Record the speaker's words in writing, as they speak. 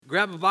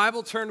Grab a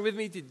Bible, turn with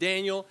me to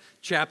Daniel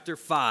chapter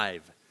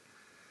 5.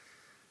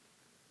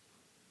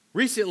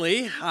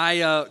 Recently,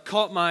 I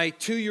caught my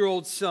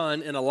 2-year-old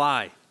son in a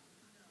lie.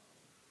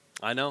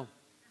 I know.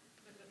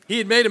 He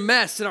had made a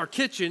mess in our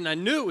kitchen. I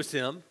knew it was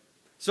him.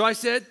 So I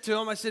said to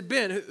him,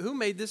 Ben, who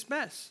made this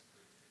mess?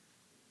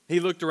 He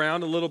looked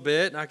around a little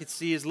bit, and I could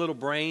see his little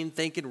brain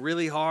thinking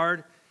really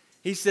hard.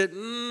 He said,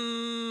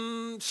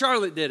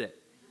 Charlotte did it.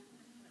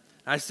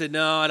 I said,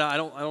 no, I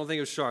don't think it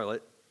was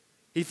Charlotte.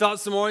 He thought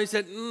some more, and he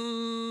said,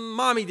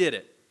 Mommy did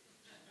it.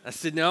 I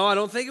said, no, I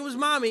don't think it was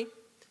Mommy.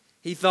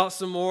 He thought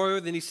some more,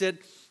 then he said,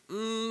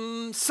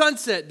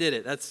 Sunset did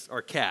it. That's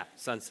our cat,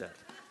 Sunset.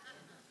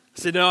 I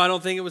said, no, I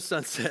don't think it was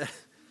Sunset.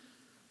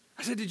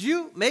 I said, did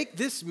you make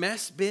this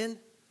mess, Ben?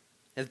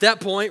 And at that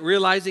point,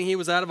 realizing he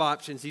was out of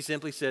options, he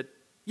simply said,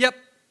 yep,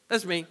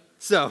 that's me.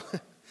 So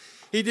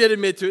he did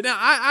admit to it. Now,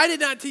 I did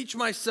not teach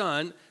my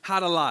son how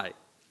to lie.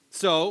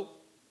 So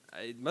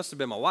it must have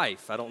been my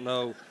wife. I don't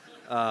know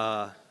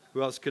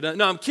who else could.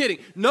 No, I'm kidding.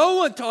 No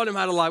one taught him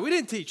how to lie. We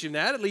didn't teach him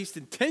that, at least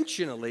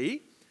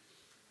intentionally.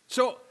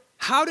 So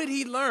how did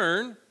he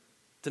learn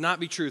to not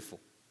be truthful?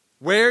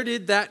 Where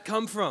did that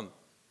come from?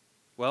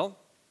 Well,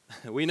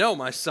 we know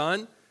my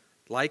son,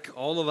 like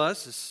all of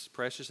us, as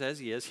precious as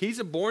he is, he's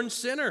a born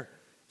sinner.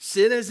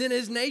 Sin is in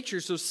his nature,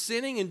 so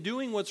sinning and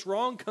doing what's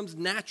wrong comes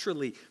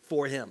naturally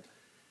for him.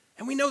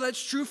 And we know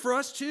that's true for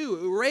us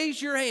too. Raise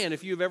your hand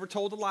if you've ever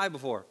told a lie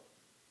before.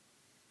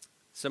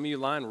 Some of you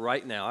lying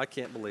right now. I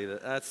can't believe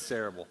it. That's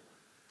terrible.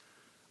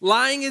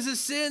 Lying is a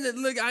sin that,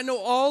 look, I know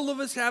all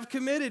of us have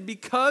committed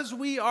because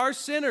we are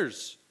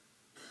sinners.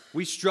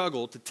 We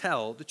struggle to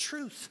tell the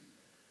truth.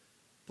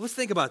 But let's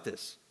think about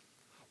this.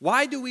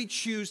 Why do we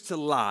choose to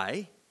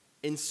lie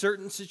in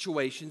certain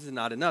situations and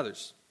not in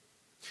others?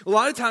 A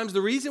lot of times the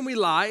reason we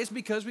lie is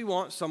because we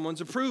want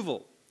someone's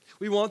approval.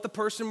 We want the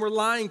person we're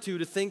lying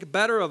to think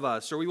better of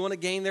us, or we want to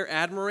gain their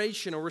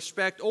admiration or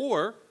respect,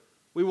 or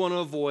we want to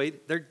avoid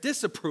their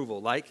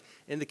disapproval, like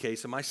in the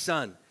case of my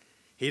son.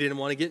 He didn't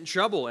want to get in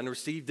trouble and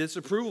receive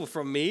disapproval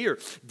from me or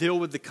deal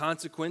with the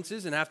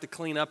consequences and have to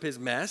clean up his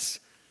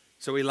mess,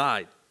 so he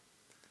lied.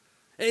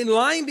 And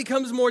lying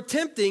becomes more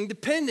tempting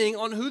depending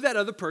on who that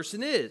other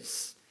person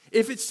is.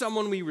 If it's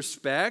someone we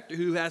respect,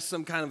 who has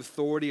some kind of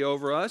authority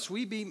over us,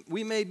 we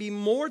may be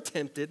more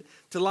tempted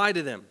to lie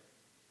to them.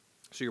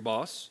 So your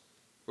boss,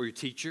 or your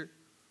teacher,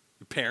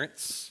 your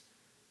parents,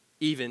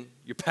 even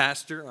your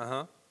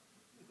pastor,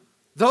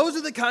 Those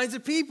are the kinds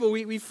of people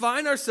we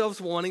find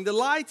ourselves wanting to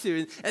lie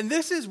to. And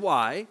this is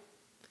why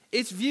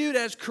it's viewed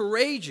as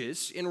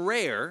courageous and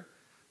rare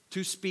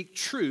to speak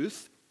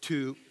truth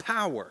to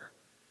power.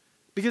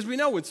 Because we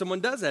know when someone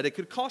does that, it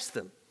could cost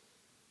them.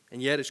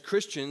 And yet as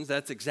Christians,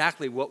 that's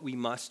exactly what we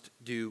must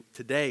do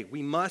today.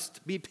 We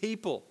must be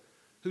people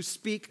who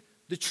speak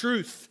the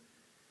truth,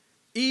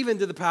 even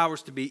to the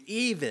powers to be,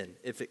 even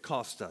if it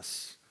costs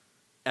us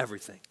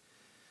everything.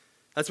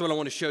 That's what I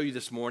want to show you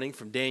this morning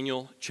from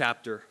Daniel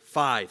chapter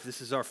 5. This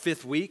is our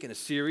 5th week in a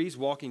series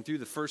walking through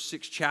the first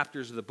 6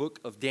 chapters of the book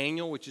of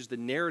Daniel, which is the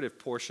narrative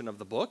portion of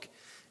the book.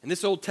 And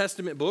this Old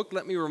Testament book,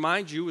 let me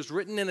remind you, was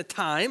written in a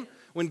time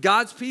when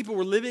God's people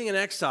were living in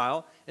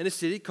exile in a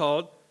city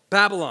called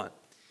Babylon.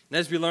 And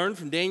as we learned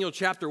from Daniel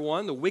chapter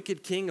 1, the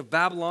wicked king of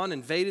Babylon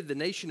invaded the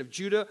nation of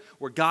Judah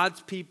where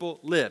God's people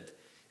lived.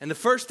 And the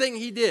first thing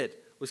he did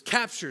was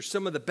capture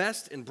some of the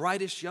best and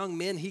brightest young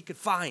men he could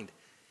find.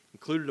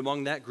 Included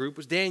among that group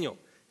was Daniel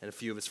and a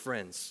few of his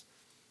friends.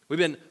 We've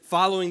been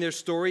following their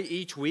story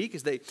each week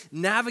as they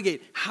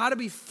navigate how to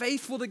be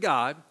faithful to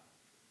God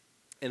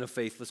in a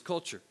faithless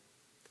culture.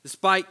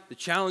 Despite the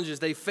challenges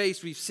they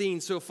faced, we've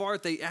seen so far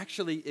that they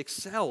actually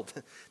excelled.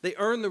 They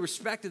earned the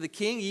respect of the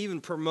king. He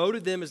even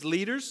promoted them as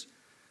leaders.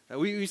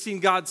 We've seen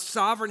God's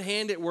sovereign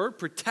hand at work,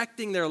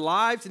 protecting their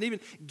lives and even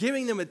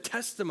giving them a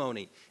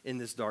testimony in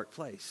this dark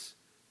place.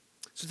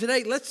 So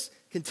today, let's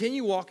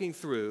continue walking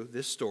through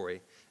this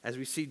story as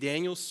we see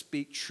Daniel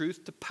speak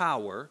truth to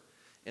power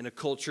in a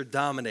culture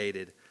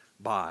dominated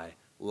by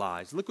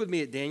lies. Look with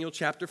me at Daniel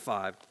chapter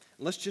 5.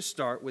 And let's just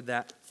start with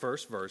that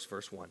first verse,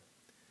 verse 1.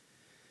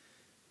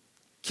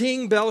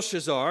 King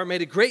Belshazzar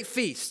made a great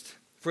feast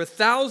for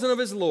 1,000 of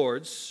his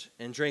lords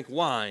and drank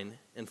wine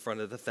in front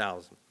of the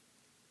 1,000.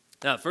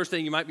 Now, the first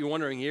thing you might be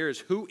wondering here is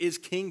who is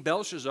King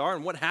Belshazzar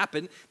and what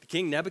happened to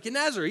King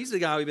Nebuchadnezzar? He's the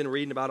guy we've been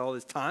reading about all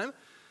this time.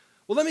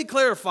 Well, let me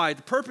clarify.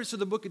 The purpose of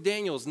the book of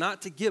Daniel is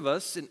not to give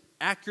us an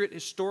accurate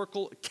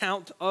historical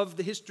account of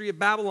the history of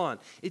Babylon.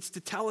 It's to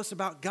tell us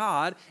about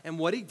God and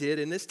what he did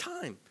in this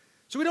time.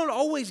 So we don't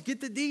always get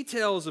the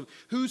details of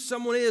who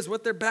someone is,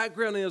 what their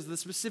background is, the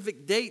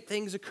specific date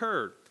things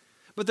occurred.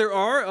 But there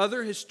are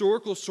other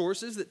historical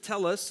sources that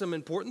tell us some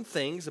important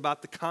things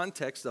about the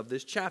context of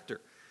this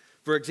chapter.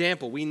 For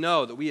example, we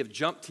know that we have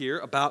jumped here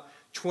about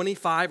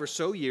 25 or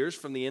so years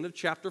from the end of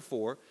chapter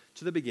 4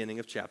 to the beginning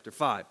of chapter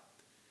 5.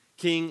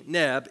 King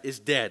Neb is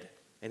dead,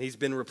 and he's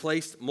been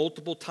replaced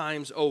multiple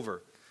times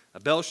over.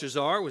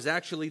 Belshazzar was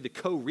actually the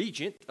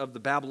co-regent of the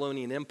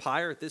Babylonian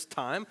Empire at this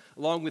time,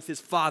 along with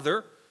his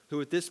father, who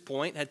at this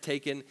point had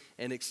taken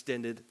an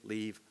extended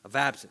leave of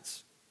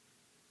absence.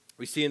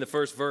 We see in the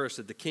first verse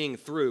that the king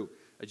threw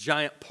a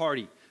giant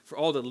party for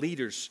all the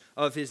leaders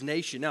of his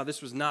nation. Now,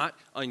 this was not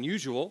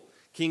unusual.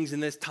 Kings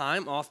in this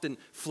time often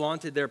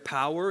flaunted their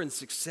power and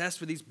success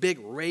with these big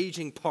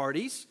raging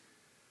parties.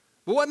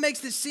 But what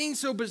makes this scene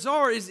so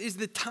bizarre is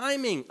the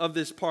timing of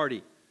this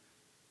party.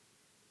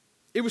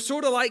 It was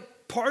sort of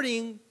like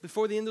partying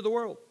before the end of the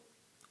world.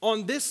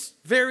 On this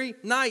very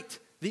night,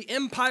 the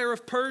empire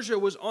of Persia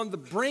was on the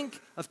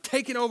brink of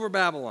taking over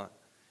Babylon.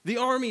 The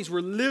armies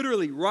were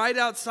literally right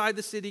outside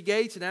the city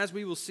gates, and as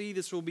we will see,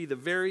 this will be the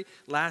very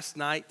last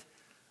night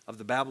of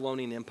the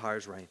Babylonian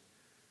Empire's reign.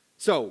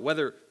 So,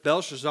 whether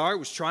Belshazzar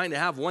was trying to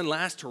have one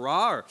last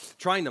hurrah or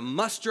trying to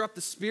muster up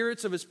the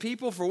spirits of his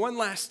people for one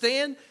last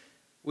stand,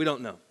 we don't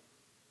know.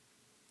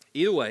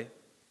 Either way,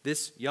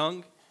 this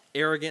young,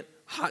 arrogant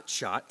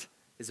hotshot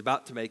is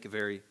about to make a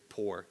very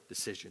poor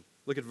decision.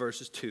 Look at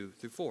verses 2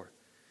 through 4.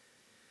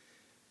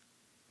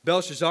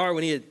 Belshazzar,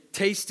 when he had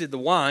tasted the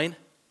wine,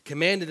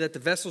 commanded that the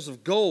vessels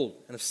of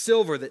gold and of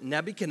silver that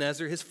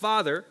Nebuchadnezzar, his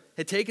father,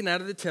 had taken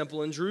out of the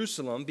temple in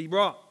Jerusalem be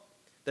brought,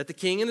 that the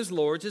king and his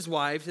lords, his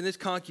wives, and his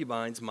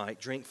concubines might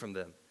drink from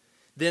them.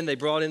 Then they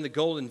brought in the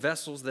golden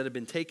vessels that had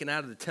been taken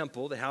out of the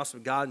temple, the house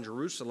of God in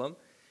Jerusalem,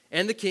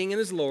 and the king and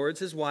his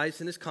lords, his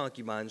wives, and his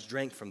concubines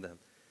drank from them.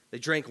 They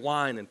drank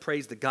wine and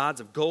praised the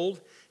gods of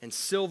gold and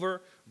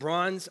silver,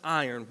 bronze,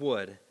 iron,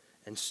 wood,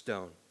 and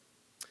stone.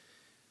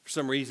 For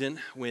some reason,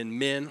 when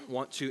men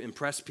want to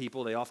impress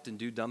people, they often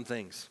do dumb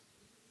things.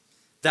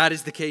 That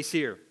is the case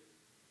here.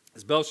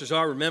 As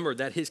Belshazzar remembered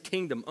that his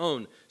kingdom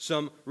owned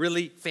some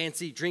really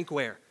fancy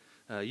drinkware.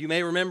 You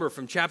may remember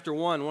from chapter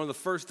 1, one of the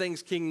first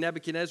things King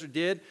Nebuchadnezzar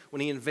did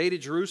when he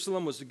invaded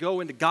Jerusalem was to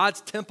go into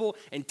God's temple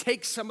and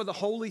take some of the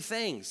holy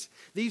things.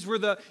 These were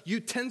the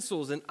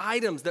utensils and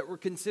items that were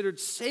considered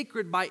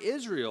sacred by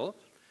Israel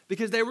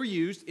because they were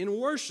used in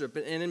worship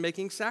and in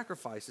making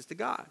sacrifices to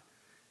God.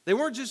 They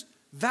weren't just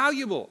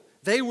valuable,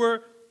 they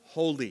were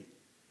holy.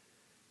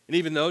 And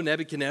even though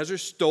Nebuchadnezzar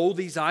stole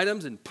these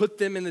items and put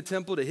them in the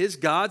temple to his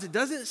gods, it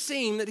doesn't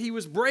seem that he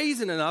was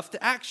brazen enough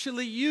to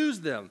actually use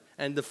them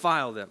and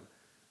defile them.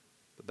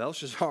 But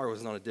Belshazzar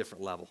was on a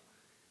different level.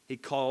 He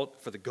called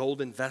for the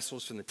golden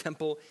vessels from the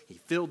temple, he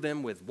filled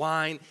them with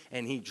wine,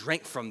 and he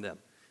drank from them.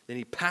 Then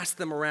he passed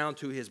them around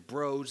to his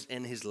bros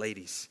and his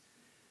ladies.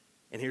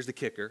 And here's the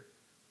kicker.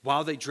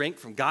 While they drank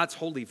from God's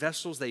holy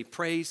vessels, they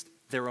praised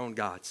their own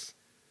gods.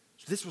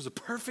 So this was a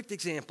perfect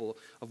example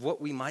of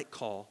what we might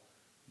call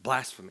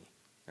blasphemy.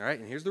 All right,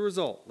 and here's the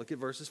result. Look at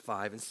verses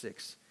 5 and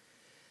 6.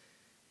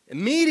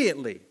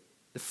 Immediately,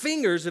 the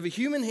fingers of a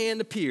human hand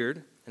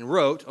appeared and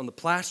wrote on the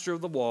plaster of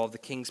the wall of the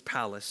king's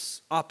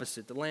palace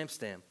opposite the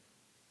lampstand.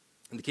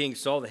 And the king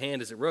saw the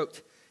hand as it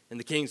wrote, and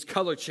the king's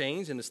color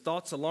changed, and his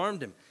thoughts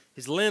alarmed him.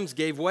 His limbs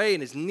gave way,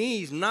 and his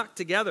knees knocked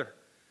together.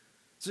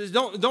 So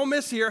don't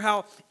miss here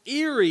how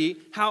eerie,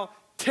 how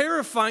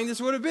terrifying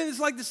this would have been. It's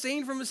like the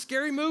scene from a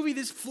scary movie.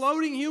 This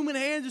floating human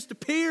hand just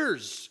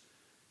appears,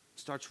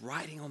 starts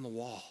writing on the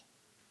wall.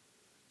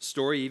 The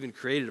story even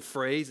created a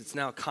phrase that's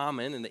now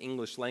common in the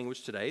English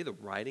language today. The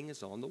writing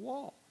is on the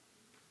wall.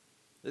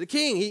 The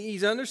king,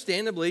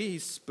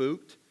 he's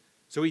spooked.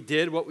 So he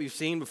did what we've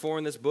seen before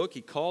in this book.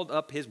 He called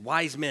up his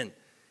wise men.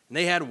 And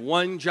they had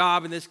one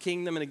job in this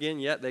kingdom, and again,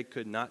 yet they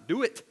could not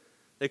do it.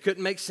 They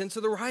couldn't make sense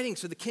of the writing.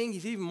 So the king,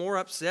 he's even more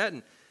upset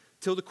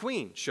until the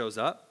queen shows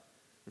up.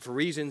 And for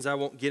reasons I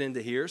won't get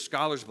into here,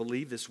 scholars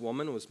believe this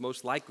woman was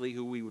most likely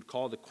who we would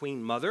call the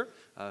queen mother,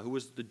 who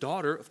was the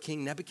daughter of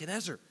King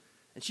Nebuchadnezzar.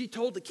 And she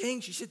told the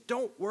king, she said,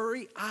 "Don't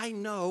worry, I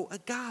know a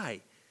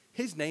guy.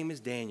 His name is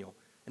Daniel.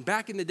 And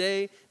back in the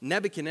day,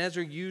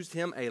 Nebuchadnezzar used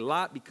him a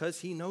lot because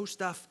he knows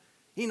stuff.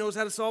 He knows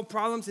how to solve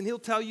problems, and he'll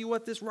tell you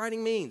what this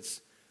writing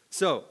means."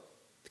 So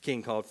the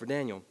king called for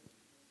Daniel.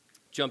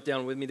 Jump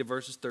down with me to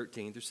verses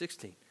 13 through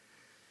 16.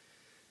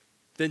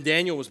 Then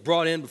Daniel was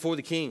brought in before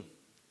the king.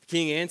 The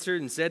king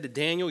answered and said to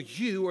Daniel,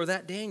 "You are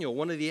that Daniel,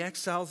 one of the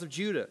exiles of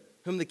Judah,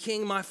 whom the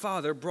king my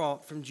father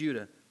brought from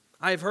Judah.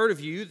 I have heard of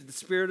you that the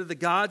spirit of the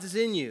gods is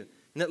in you,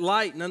 and that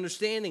light and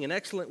understanding and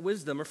excellent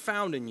wisdom are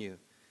found in you.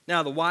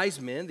 Now the wise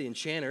men, the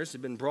enchanters,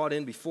 have been brought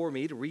in before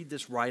me to read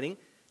this writing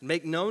and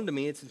make known to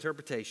me its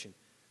interpretation.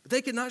 But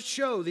they could not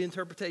show the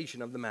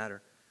interpretation of the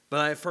matter. But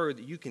I have heard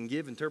that you can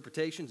give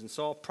interpretations and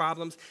solve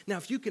problems. Now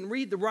if you can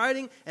read the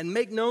writing and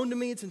make known to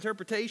me its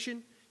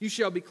interpretation, you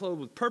shall be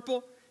clothed with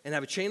purple and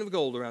have a chain of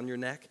gold around your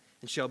neck,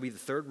 and shall be the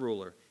third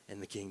ruler in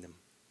the kingdom."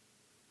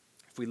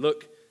 If we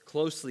look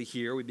closely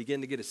here, we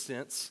begin to get a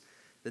sense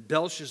that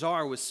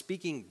Belshazzar was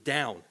speaking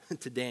down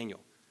to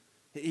Daniel.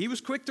 He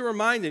was quick to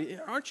remind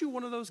him, "Aren't you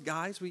one of those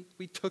guys we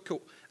took,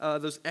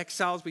 those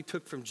exiles we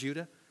took from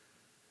Judah?"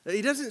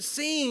 He doesn't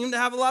seem to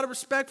have a lot of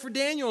respect for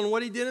Daniel and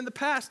what he did in the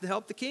past to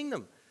help the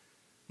kingdom.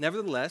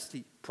 Nevertheless,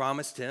 he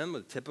promised him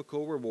the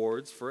typical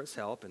rewards for his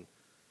help. And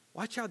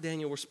watch how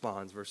Daniel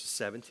responds, verses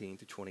 17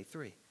 to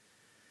 23.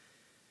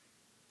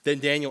 Then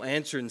Daniel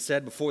answered and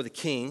said before the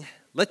king,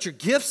 "Let your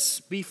gifts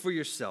be for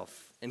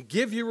yourself, and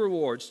give your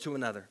rewards to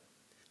another.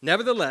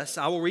 Nevertheless,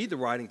 I will read the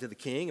writing to the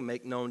king and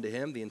make known to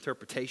him the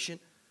interpretation.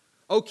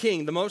 O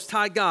king, the Most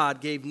High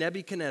God gave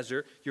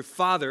Nebuchadnezzar, your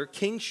father,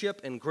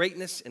 kingship and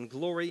greatness and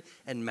glory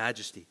and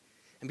majesty.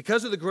 And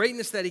because of the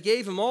greatness that he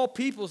gave him, all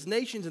peoples,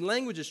 nations, and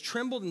languages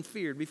trembled and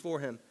feared before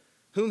him.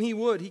 Whom he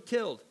would, he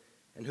killed,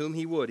 and whom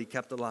he would, he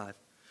kept alive.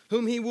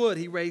 Whom he would,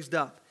 he raised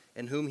up,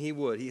 and whom he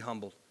would, he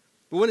humbled.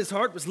 But when his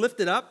heart was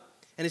lifted up,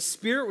 and his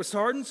spirit was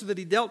hardened so that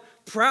he dealt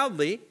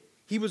proudly,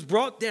 he was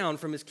brought down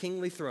from his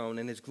kingly throne,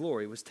 and his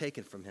glory was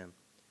taken from him.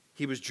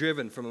 He was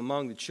driven from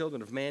among the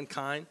children of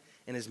mankind,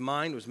 and his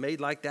mind was made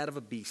like that of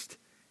a beast,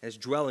 and his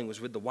dwelling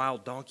was with the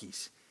wild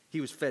donkeys.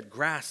 He was fed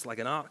grass like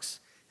an ox,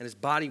 and his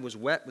body was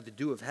wet with the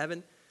dew of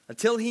heaven,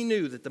 until he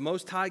knew that the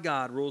Most High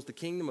God rules the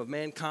kingdom of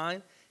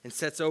mankind and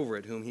sets over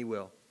it whom he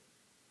will.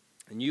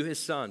 And you, his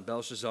son,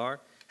 Belshazzar,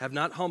 have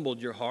not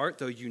humbled your heart,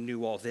 though you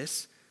knew all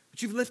this,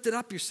 but you've lifted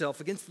up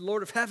yourself against the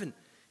Lord of heaven.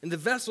 And the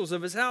vessels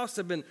of his house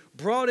have been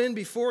brought in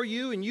before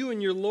you and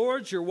your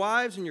lords, your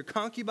wives, and your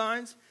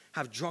concubines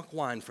have drunk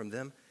wine from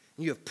them.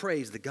 And you have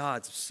praised the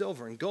gods of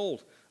silver and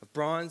gold, of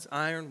bronze,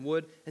 iron,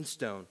 wood, and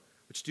stone,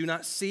 which do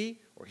not see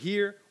or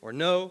hear or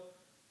know,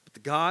 but the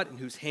God in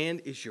whose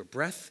hand is your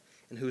breath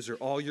and whose are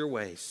all your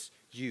ways,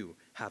 you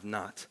have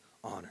not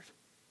honored.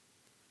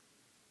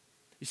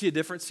 You see a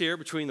difference here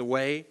between the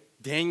way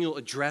Daniel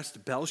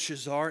addressed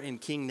Belshazzar and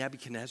King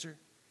Nebuchadnezzar?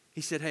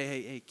 He said,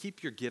 hey,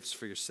 keep your gifts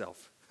for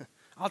yourself.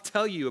 I'll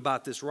tell you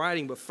about this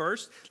writing, but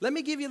first, let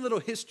me give you a little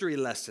history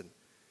lesson.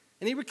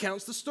 And he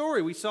recounts the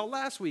story we saw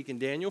last week in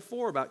Daniel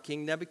 4 about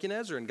King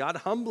Nebuchadnezzar and God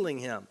humbling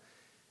him.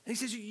 And he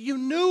says, you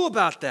knew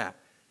about that,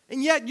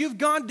 and yet you've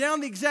gone down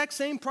the exact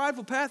same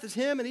prideful path as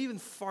him and even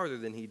farther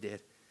than he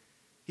did.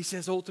 He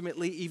says,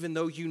 ultimately, even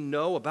though you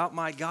know about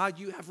my God,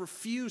 you have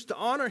refused to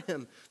honor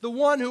him, the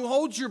one who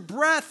holds your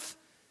breath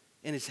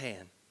in his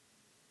hand.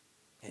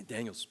 And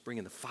Daniel's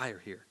bringing the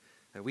fire here.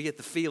 And we get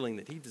the feeling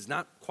that he does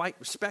not quite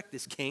respect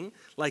this king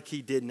like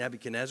he did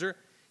Nebuchadnezzar.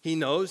 He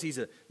knows he's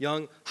a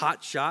young,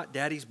 hotshot,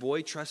 daddy's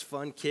boy, trust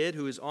fund kid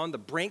who is on the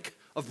brink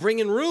of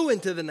bringing ruin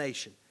to the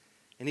nation.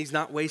 And he's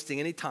not wasting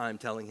any time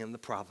telling him the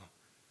problem.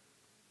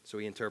 So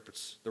he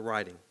interprets the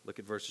writing. Look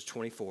at verses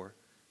 24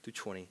 through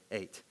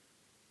 28.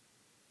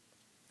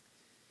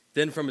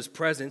 Then from his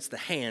presence the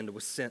hand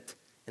was sent,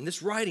 and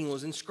this writing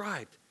was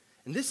inscribed.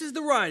 And this is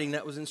the writing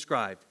that was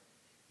inscribed.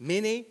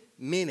 Mene,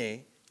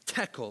 mene,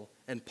 tekel,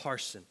 and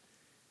parson.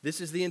 This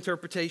is the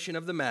interpretation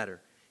of the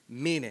matter.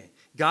 Mene,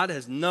 God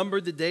has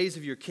numbered the days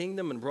of your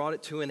kingdom and brought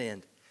it to an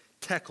end.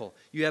 Tekel,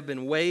 you have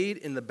been weighed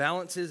in the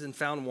balances and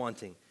found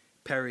wanting.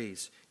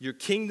 Peres, your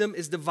kingdom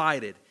is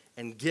divided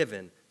and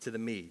given to the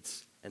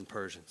Medes and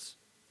Persians.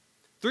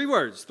 Three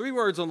words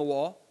on the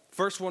wall.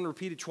 First one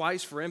repeated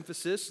twice for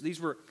emphasis.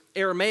 These were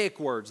Aramaic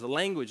words, the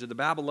language of the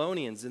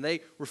Babylonians, and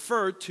they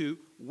referred to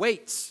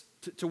weights,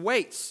 to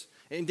weights.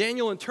 And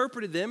Daniel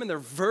interpreted them in their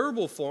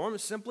verbal form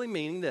as simply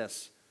meaning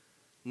this: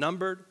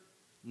 numbered,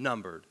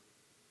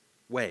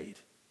 weighed,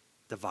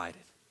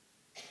 divided.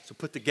 So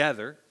put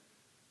together,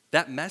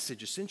 that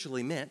message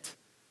essentially meant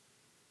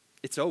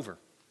it's over.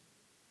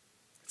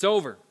 It's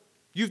over.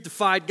 You've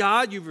defied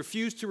God, you've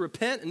refused to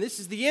repent, and this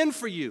is the end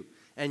for you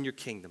and your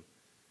kingdom.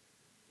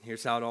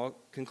 Here's how it all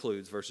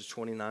concludes, verses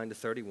 29 to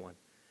 31.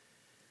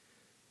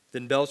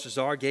 Then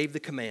Belshazzar gave the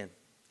command,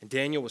 and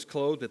Daniel was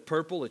clothed with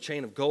purple, a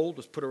chain of gold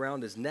was put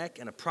around his neck,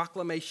 and a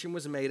proclamation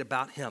was made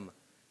about him,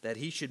 that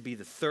he should be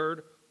the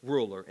third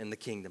ruler in the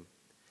kingdom.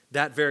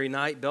 That very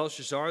night,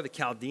 Belshazzar, the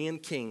Chaldean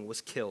king,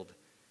 was killed,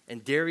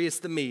 and Darius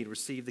the Mede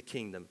received the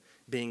kingdom,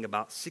 being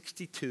about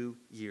 62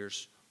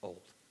 years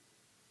old.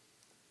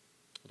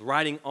 The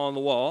writing on the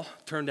wall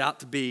turned out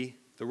to be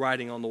the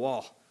writing on the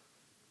wall.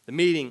 The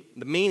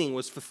meaning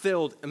was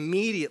fulfilled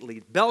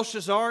immediately.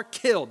 Belshazzar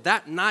killed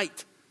that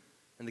night,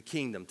 and the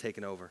kingdom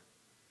taken over.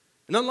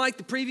 And unlike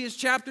the previous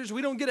chapters,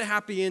 we don't get a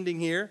happy ending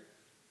here.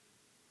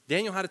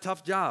 Daniel had a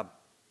tough job.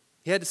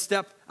 He had to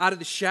step out of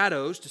the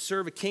shadows to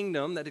serve a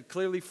kingdom that had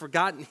clearly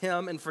forgotten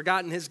him and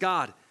forgotten his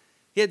God.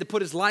 He had to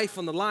put his life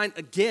on the line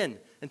again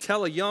and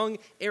tell a young,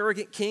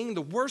 arrogant king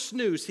the worst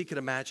news he could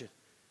imagine.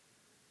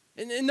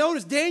 And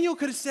notice, Daniel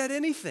could have said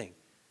anything.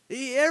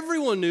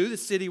 Everyone knew the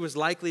city was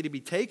likely to be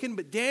taken,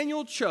 but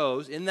Daniel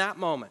chose in that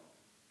moment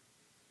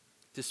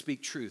to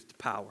speak truth to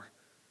power.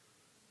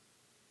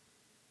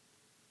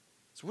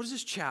 So what does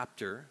this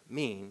chapter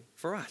mean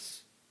for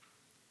us?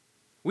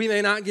 We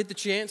may not get the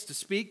chance to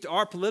speak to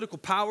our political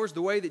powers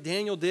the way that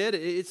Daniel did.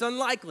 It's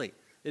unlikely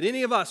that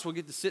any of us will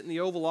get to sit in the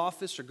Oval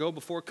Office or go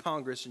before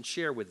Congress and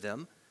share with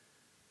them.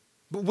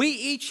 But we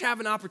each have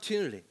an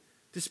opportunity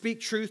to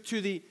speak truth to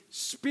the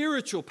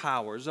spiritual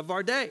powers of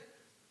our day.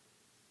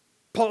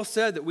 Paul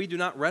said that we do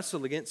not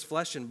wrestle against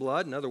flesh and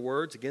blood, in other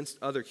words, against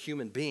other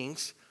human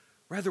beings.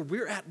 Rather,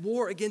 we're at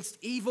war against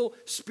evil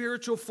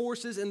spiritual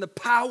forces and the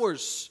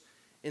powers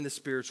in the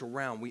spiritual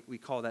realm. We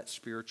call that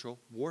spiritual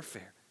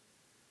warfare.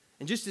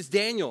 And just as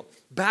Daniel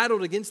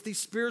battled against these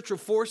spiritual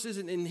forces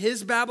in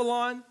his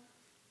Babylon,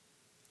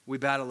 we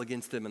battle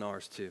against them in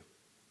ours too.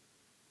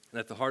 And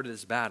at the heart of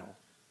this battle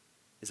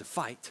is a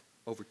fight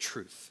over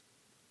truth.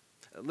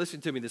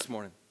 Listen to me this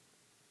morning.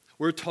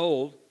 We're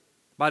told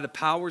by the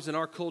powers in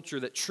our culture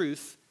that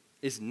truth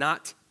is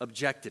not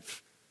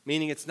objective,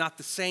 meaning it's not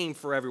the same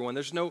for everyone.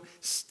 There's no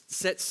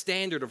set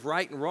standard of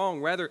right and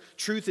wrong. Rather,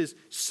 truth is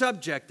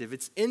subjective.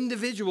 It's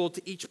individual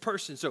to each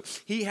person. So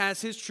he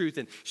has his truth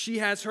and she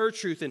has her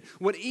truth. And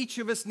what each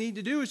of us need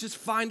to do is just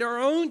find our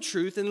own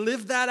truth and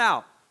live that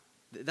out.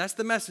 That's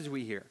the message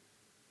we hear.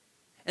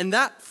 And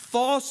that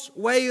false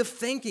way of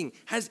thinking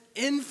has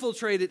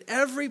infiltrated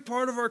every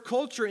part of our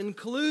culture,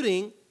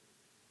 including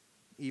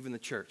even the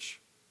church.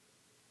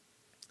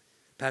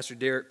 Pastor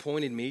Derek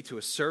pointed me to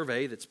a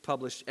survey that's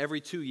published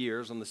every 2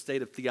 years on the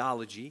state of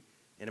theology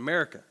in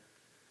America.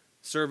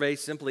 The survey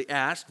simply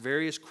asks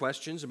various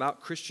questions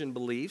about Christian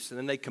beliefs, and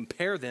then they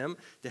compare them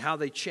to how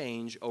they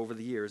change over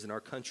the years in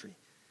our country.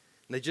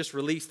 And they just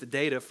released the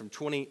data from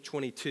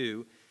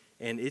 2022,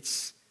 and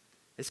it's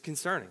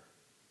concerning.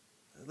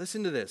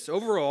 Listen to this.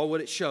 Overall, what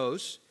it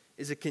shows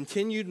is a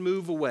continued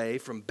move away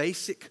from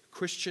basic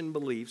Christian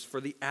beliefs for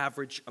the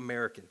average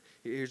American.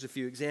 Here's a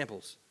few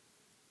examples.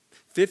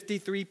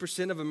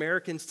 53% of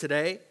Americans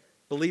today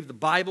believe the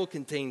Bible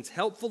contains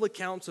helpful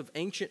accounts of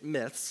ancient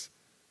myths,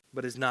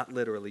 but is not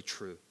literally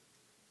true.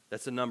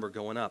 That's a number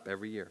going up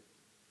every year.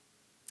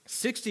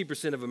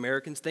 60% of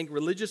Americans think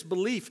religious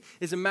belief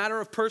is a matter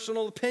of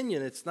personal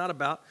opinion. It's not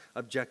about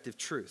objective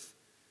truth.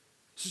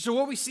 So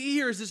what we see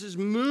here is this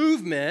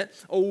movement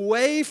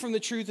away from the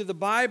truth of the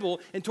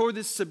Bible and toward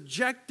this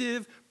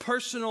subjective,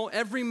 personal,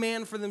 every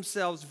man for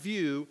themselves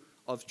view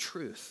of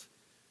truth.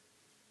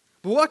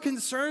 But what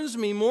concerns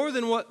me more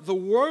than what the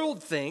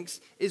world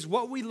thinks is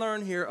what we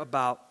learn here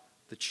about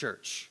the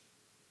church.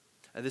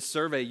 This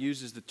survey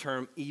uses the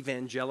term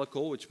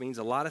evangelical, which means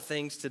a lot of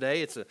things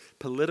today. It's a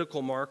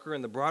political marker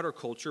in the broader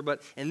culture.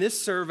 But in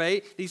this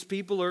survey, these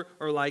people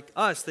are like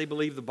us. They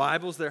believe the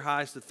Bible's their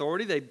highest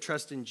authority. They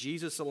trust in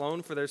Jesus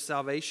alone for their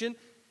salvation.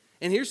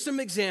 And here's some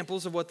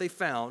examples of what they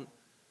found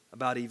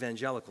about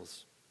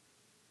evangelicals.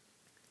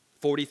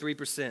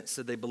 43%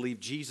 said they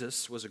believed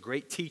Jesus was a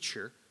great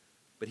teacher,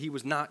 but he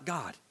was not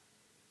God.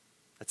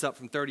 That's up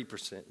from 30%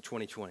 in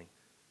 2020.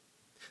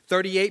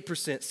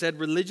 38% said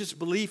religious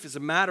belief is a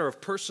matter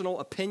of personal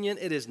opinion.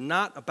 It is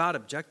not about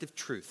objective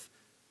truth.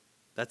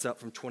 That's up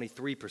from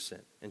 23%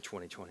 in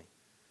 2020.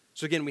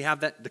 So again, we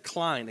have that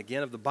decline,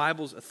 again, of the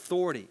Bible's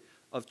authority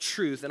of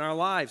truth in our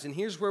lives. And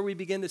here's where we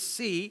begin to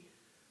see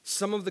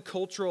some of the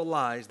cultural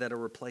lies that are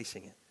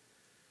replacing it.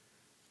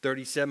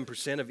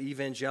 37% of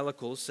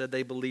evangelicals said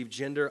they believe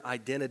gender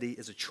identity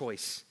is a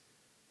choice.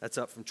 That's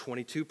up from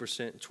 22%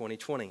 in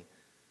 2020.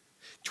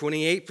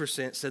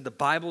 28% said the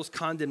Bible's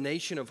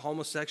condemnation of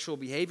homosexual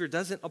behavior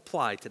doesn't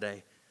apply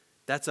today.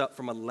 That's up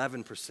from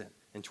 11%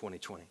 in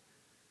 2020.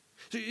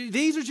 So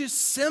these are just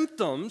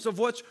symptoms of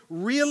what's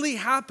really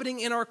happening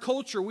in our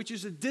culture, which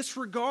is a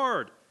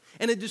disregard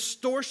and a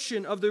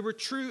distortion of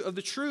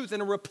the truth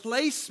and a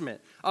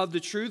replacement of the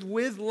truth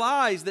with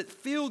lies that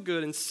feel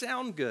good and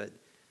sound good.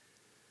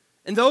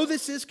 And though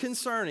this is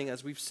concerning,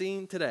 as we've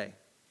seen today,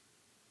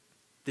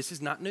 this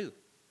is not new.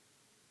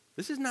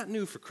 This is not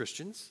new for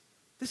Christians.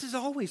 This has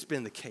always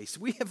been the case.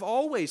 We have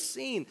always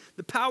seen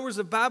the powers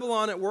of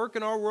Babylon at work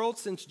in our world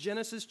since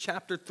Genesis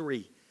chapter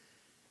 3.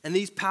 And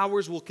these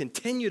powers will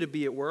continue to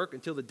be at work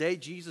until the day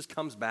Jesus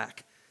comes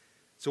back.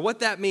 So what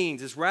that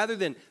means is rather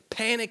than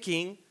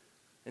panicking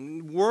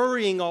and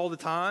worrying all the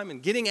time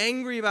and getting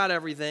angry about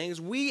everything, is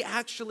we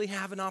actually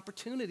have an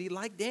opportunity,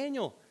 like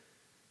Daniel,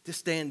 to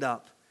stand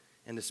up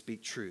and to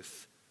speak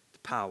truth to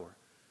power.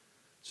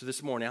 So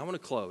this morning, I want to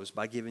close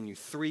by giving you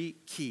 3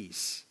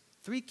 keys.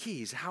 3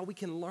 keys how we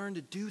can learn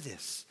to do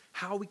this,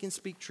 how we can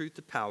speak truth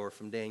to power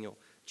from Daniel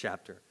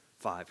chapter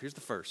 5. Here's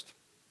the first.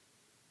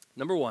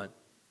 Number 1,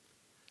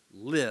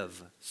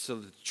 live so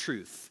that the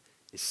truth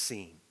is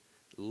seen.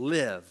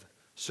 Live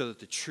so that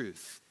the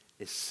truth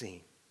is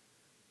seen.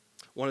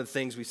 One of the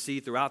things we see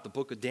throughout the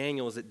book of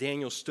Daniel is that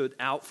Daniel stood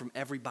out from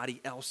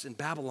everybody else in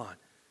Babylon.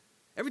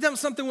 Every time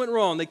something went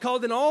wrong, they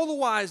called in all the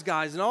wise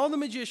guys and all the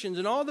magicians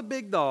and all the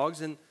big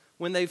dogs, and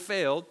when they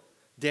failed,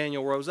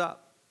 Daniel rose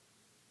up.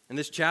 In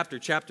this chapter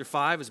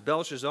 5, as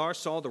Belshazzar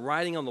saw the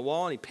writing on the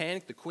wall and he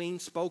panicked, the queen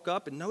spoke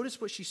up, and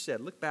notice what she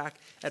said. Look back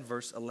at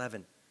verse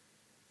 11.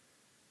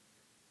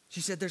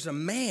 She said, "There's a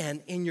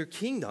man in your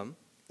kingdom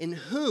in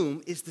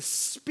whom is the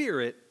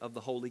spirit of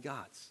the holy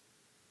gods."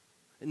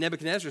 And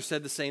Nebuchadnezzar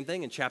said the same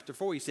thing in chapter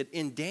 4. He said,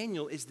 "In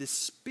Daniel is the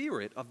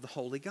spirit of the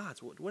holy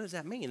gods." What does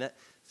that mean? That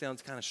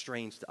sounds kind of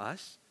strange to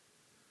us.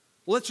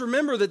 Well, let's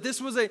remember that this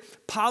was a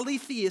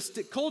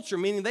polytheistic culture,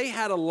 meaning they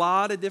had a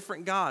lot of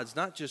different gods,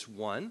 not just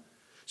one.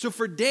 So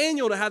for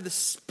Daniel to have the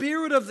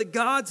spirit of the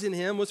gods in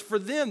him was for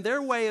them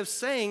their way of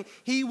saying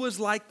he was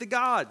like the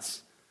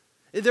gods.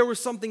 There was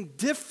something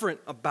different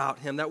about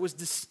him that was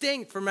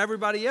distinct from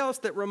everybody else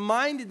that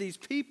reminded these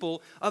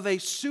people of a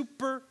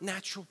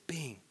supernatural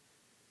being.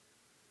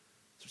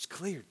 So it's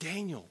clear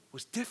Daniel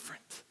was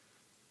different.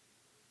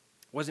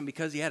 It wasn't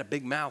because he had a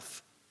big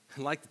mouth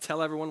and liked to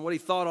tell everyone what he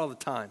thought all the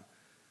time.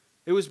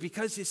 It was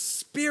because his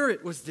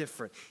spirit was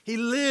different. He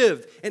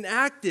lived and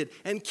acted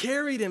and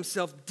carried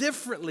himself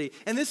differently.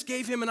 And this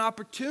gave him an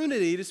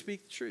opportunity to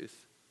speak the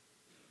truth.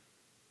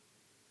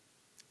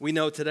 We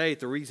know today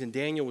that the reason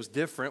Daniel was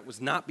different was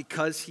not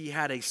because he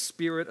had a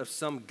spirit of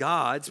some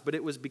gods, but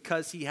it was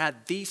because he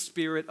had the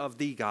spirit of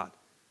the God.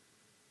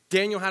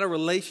 Daniel had a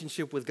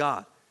relationship with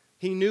God.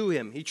 He knew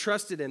him. He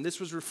trusted him. This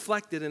was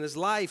reflected in his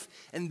life.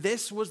 And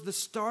this was the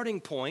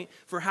starting point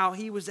for how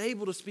he was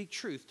able to speak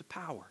truth to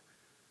power.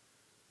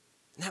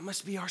 And that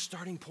must be our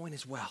starting point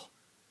as well.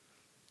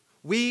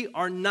 We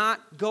are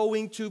not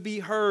going to be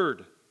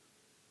heard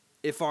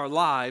if our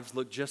lives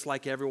look just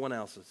like everyone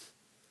else's.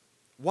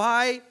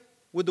 Why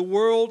would the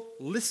world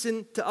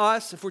listen to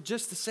us if we're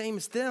just the same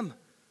as them?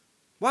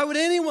 Why would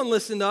anyone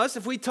listen to us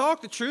if we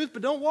talk the truth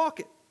but don't walk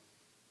it?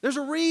 There's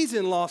a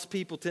reason lost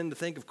people tend to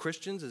think of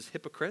Christians as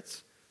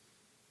hypocrites.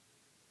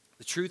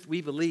 The truth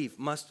we believe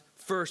must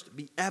first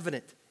be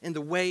evident in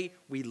the way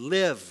we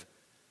live.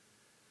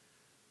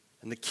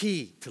 And the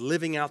key to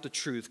living out the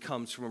truth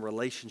comes from a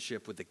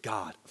relationship with the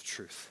God of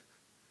truth.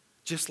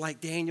 Just like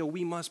Daniel,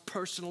 we must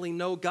personally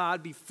know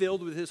God, be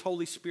filled with His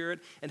Holy Spirit,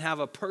 and have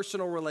a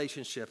personal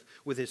relationship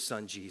with His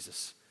Son,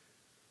 Jesus.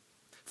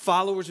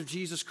 Followers of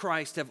Jesus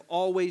Christ have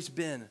always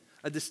been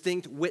a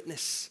distinct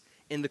witness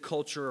in the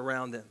culture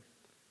around them.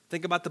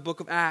 Think about the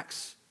book of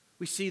Acts.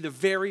 We see the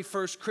very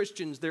first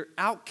Christians, they're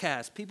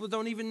outcasts. People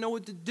don't even know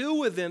what to do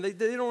with them. They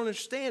don't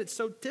understand. It's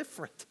so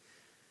different.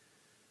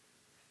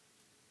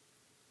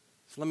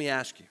 So let me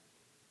ask you,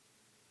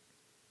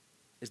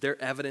 is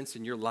there evidence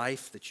in your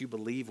life that you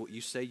believe what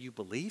you say you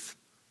believe?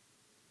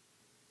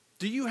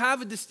 Do you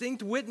have a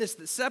distinct witness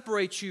that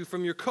separates you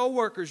from your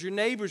coworkers, your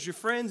neighbors, your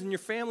friends, and your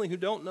family who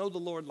don't know the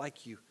Lord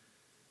like you?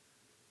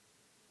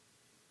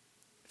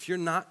 If you're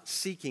not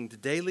seeking to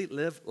daily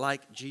live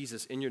like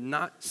Jesus and you're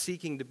not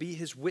seeking to be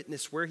His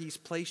witness where He's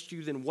placed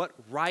you, then what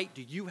right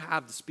do you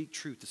have to speak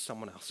truth to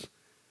someone else?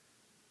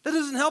 That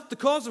doesn't help the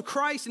cause of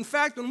Christ. In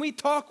fact, when we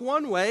talk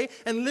one way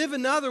and live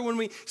another, when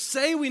we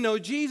say we know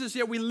Jesus,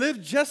 yet we live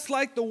just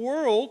like the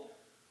world,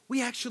 we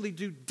actually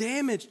do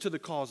damage to the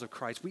cause of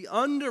Christ. We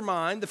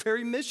undermine the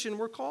very mission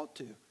we're called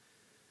to.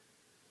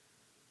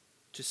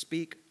 To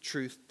speak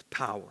truth to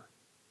power,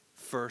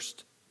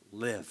 first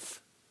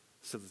live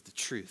so that the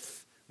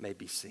truth may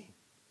be seen.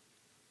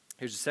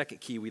 Here's the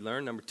second key we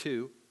learn. Number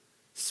 2,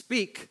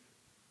 speak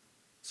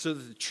so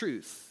that the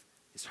truth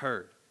is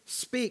heard.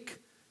 Speak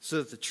so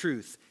that the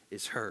truth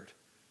is heard.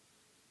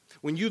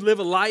 When you live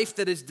a life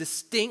that is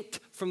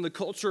distinct from the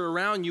culture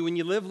around you, when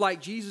you live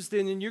like Jesus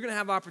did, then you're going to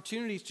have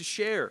opportunities to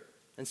share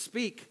and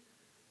speak.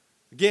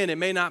 Again, it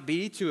may not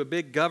be to a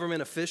big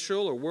government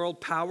official or world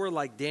power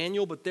like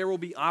Daniel, but there will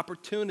be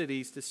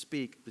opportunities to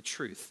speak the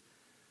truth.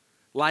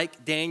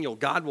 Like Daniel,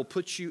 God will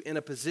put you in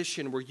a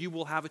position where you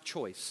will have a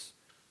choice.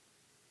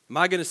 Am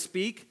I going to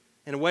speak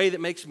in a way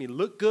that makes me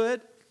look good,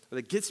 or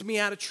that gets me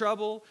out of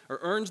trouble, or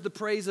earns the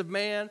praise of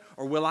man,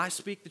 or will I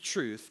speak the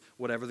truth,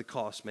 whatever the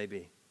cost may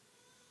be?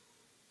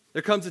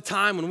 There comes a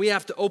time when we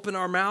have to open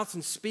our mouths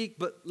and speak,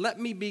 but let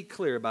me be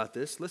clear about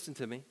this. Listen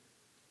to me.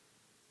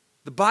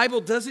 The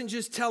Bible doesn't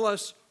just tell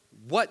us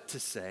what to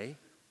say,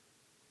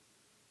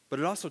 but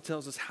it also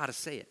tells us how to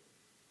say it.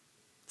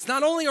 It's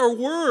not only our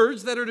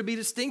words that are to be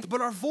distinct, but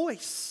our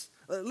voice.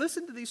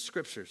 Listen to these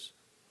scriptures.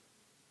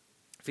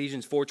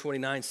 Ephesians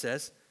 4:29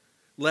 says,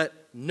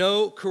 "Let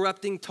no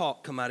corrupting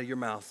talk come out of your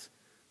mouth,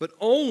 but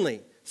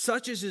only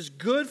such as is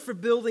good for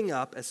building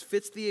up as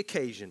fits the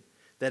occasion,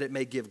 that it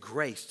may give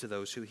grace to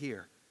those who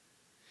hear."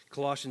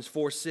 Colossians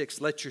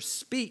 4:6, "Let your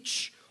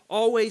speech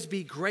always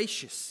be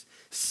gracious,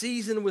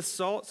 seasoned with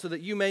salt, so that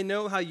you may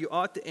know how you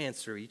ought to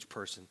answer each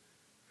person."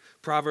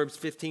 Proverbs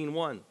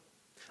 15:1,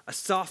 "A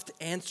soft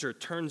answer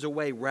turns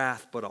away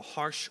wrath, but a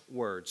harsh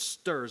word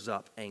stirs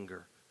up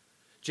anger."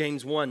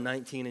 James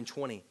 1:19 and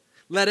 20,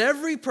 "Let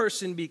every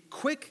person be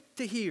quick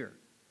to hear,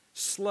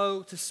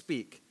 slow to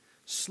speak,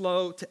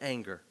 slow to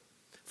anger,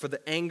 for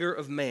the anger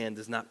of man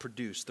does not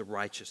produce the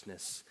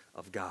righteousness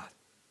of God."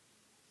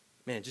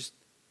 Man, just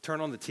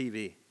turn on the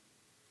TV.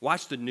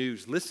 Watch the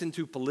news. Listen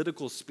to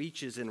political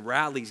speeches and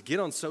rallies. Get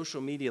on social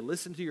media.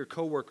 Listen to your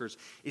coworkers.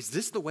 Is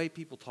this the way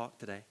people talk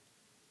today?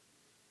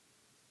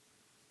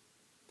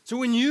 So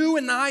when you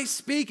and I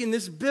speak in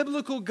this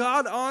biblical,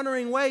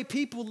 God-honoring way,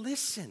 people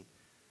listen.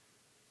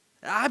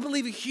 I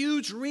believe a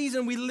huge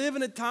reason we live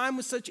in a time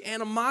with such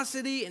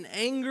animosity and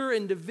anger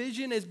and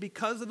division is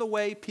because of the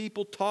way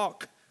people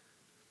talk.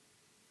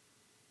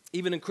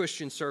 Even in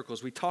Christian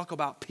circles, we talk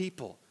about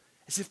people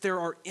as if there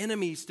are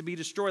enemies to be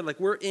destroyed, like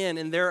we're in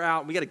and they're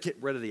out, and we got to get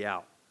rid of the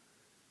out.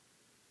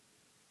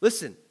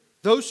 Listen,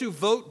 those who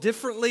vote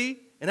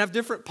differently and have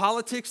different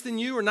politics than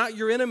you are not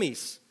your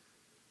enemies.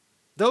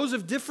 Those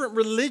of different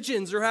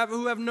religions or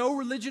who have no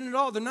religion at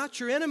all, they're not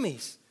your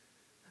enemies.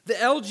 The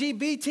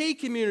LGBT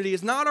community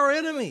is not our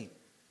enemy.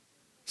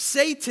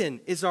 Satan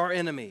is our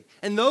enemy.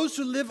 And those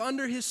who live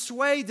under his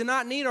sway do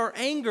not need our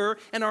anger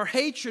and our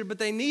hatred, but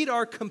they need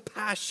our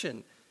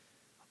compassion.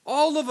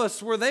 All of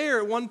us were there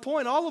at one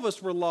point. All of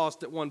us were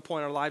lost at one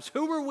point in our lives.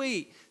 Who were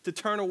we to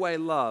turn away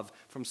love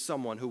from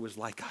someone who was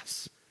like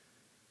us?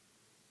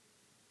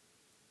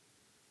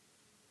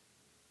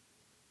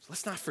 So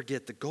let's not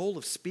forget the goal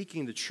of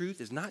speaking the truth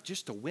is not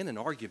just to win an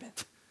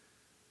argument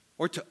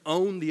or to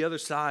own the other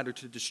side or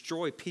to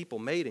destroy people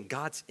made in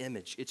God's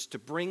image. It's to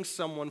bring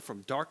someone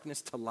from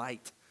darkness to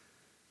light.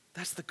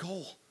 That's the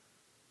goal.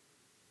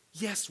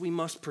 Yes, we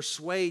must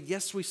persuade.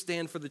 Yes, we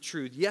stand for the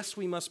truth. Yes,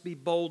 we must be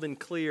bold and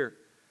clear.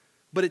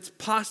 But it's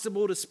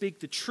possible to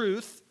speak the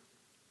truth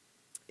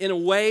in a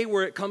way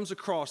where it comes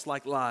across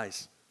like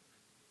lies.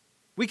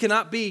 We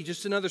cannot be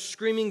just another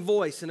screaming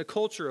voice in a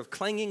culture of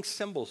clanging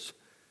cymbals.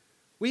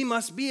 We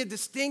must be a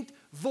distinct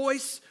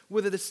voice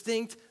with a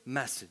distinct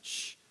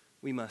message.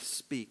 We must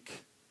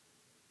speak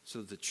so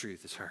that the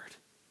truth is heard.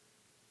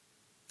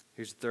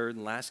 Here's the third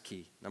and last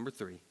key, number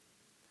 3.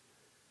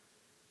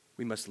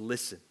 We must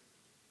listen.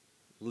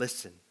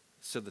 Listen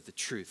so that the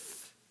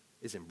truth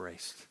is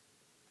embraced.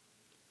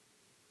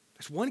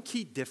 There's one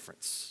key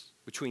difference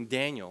between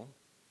Daniel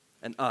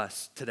and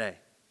us today.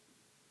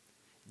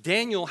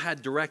 Daniel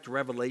had direct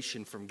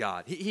revelation from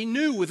God. He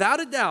knew without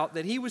a doubt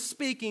that he was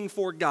speaking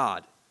for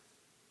God.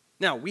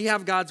 Now, we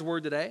have God's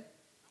word today.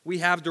 We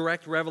have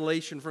direct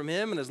revelation from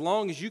him, and as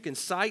long as you can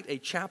cite a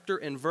chapter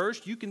and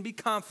verse, you can be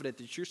confident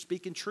that you're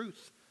speaking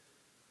truth.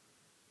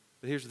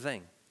 But here's the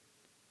thing.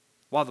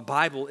 While the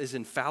Bible is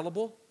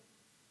infallible,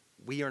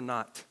 we are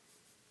not.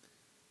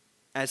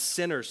 As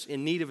sinners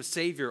in need of a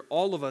Savior,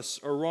 all of us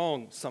are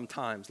wrong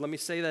sometimes. Let me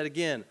say that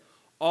again.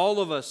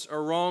 All of us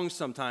are wrong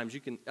sometimes.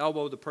 You can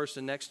elbow the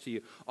person next to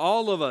you.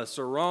 All of us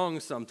are wrong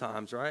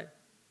sometimes, right?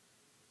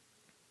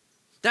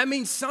 That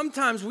means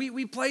sometimes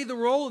we play the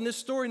role in this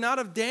story not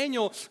of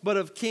Daniel, but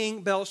of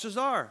King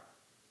Belshazzar.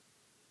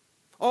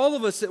 All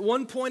of us at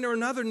one point or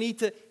another need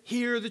to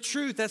hear the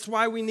truth. That's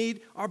why we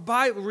need our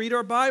Bible, read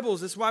our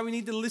Bibles. That's why we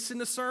need to listen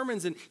to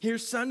sermons and hear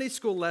Sunday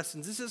school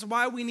lessons. This is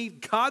why we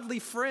need godly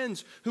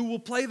friends who will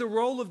play the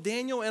role of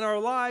Daniel in our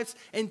lives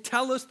and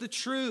tell us the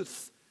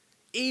truth,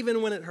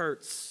 even when it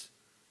hurts.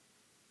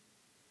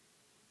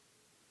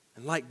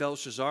 And like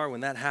Belshazzar,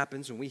 when that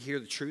happens, when we hear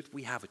the truth,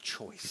 we have a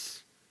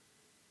choice.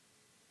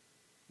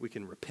 We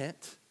can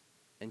repent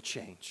and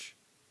change,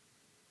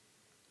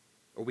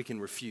 or we can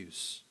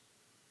refuse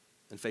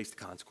and face the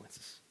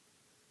consequences.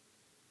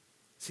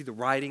 See, the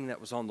writing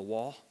that was on the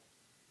wall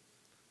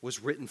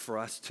was written for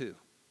us too.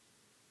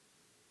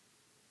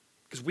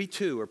 Because we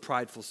too are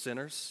prideful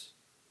sinners.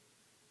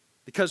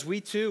 Because we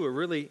too are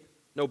really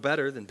no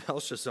better than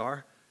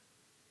Belshazzar.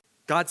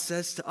 God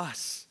says to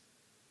us,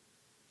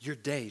 your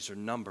days are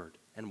numbered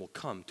and will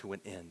come to an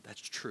end.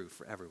 That's true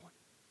for everyone.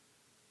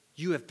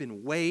 You have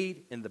been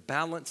weighed in the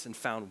balance and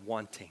found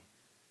wanting.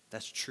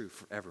 That's true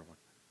for everyone.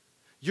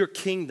 Your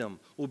kingdom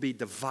will be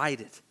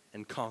divided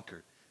and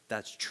conquered.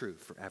 That's true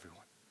for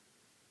everyone.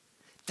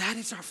 That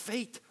is our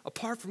fate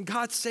apart from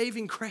God's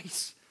saving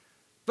grace.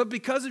 But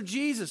because of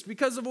Jesus,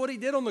 because of what he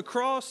did on the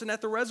cross and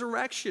at the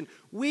resurrection,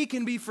 we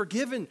can be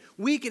forgiven.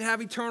 We can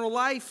have eternal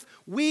life.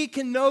 We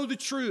can know the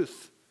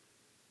truth.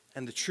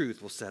 And the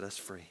truth will set us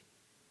free.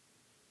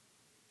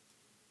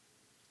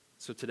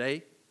 So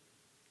today,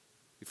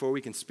 before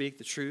we can speak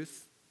the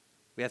truth,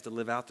 we have to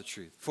live out the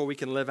truth. Before we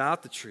can live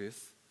out the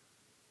truth,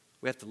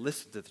 we have to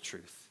listen to the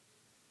truth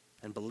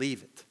and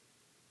believe it.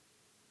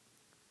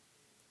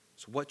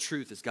 So what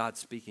truth is God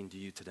speaking to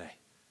you today?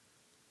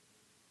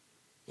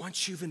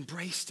 Once you've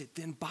embraced it,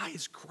 then by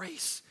his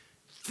grace,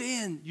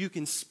 then you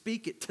can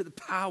speak it to the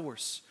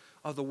powers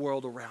of the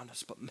world around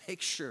us. But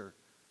make sure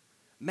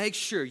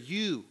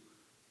you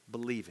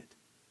believe it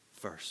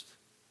first.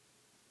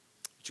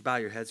 Would you bow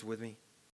your heads with me?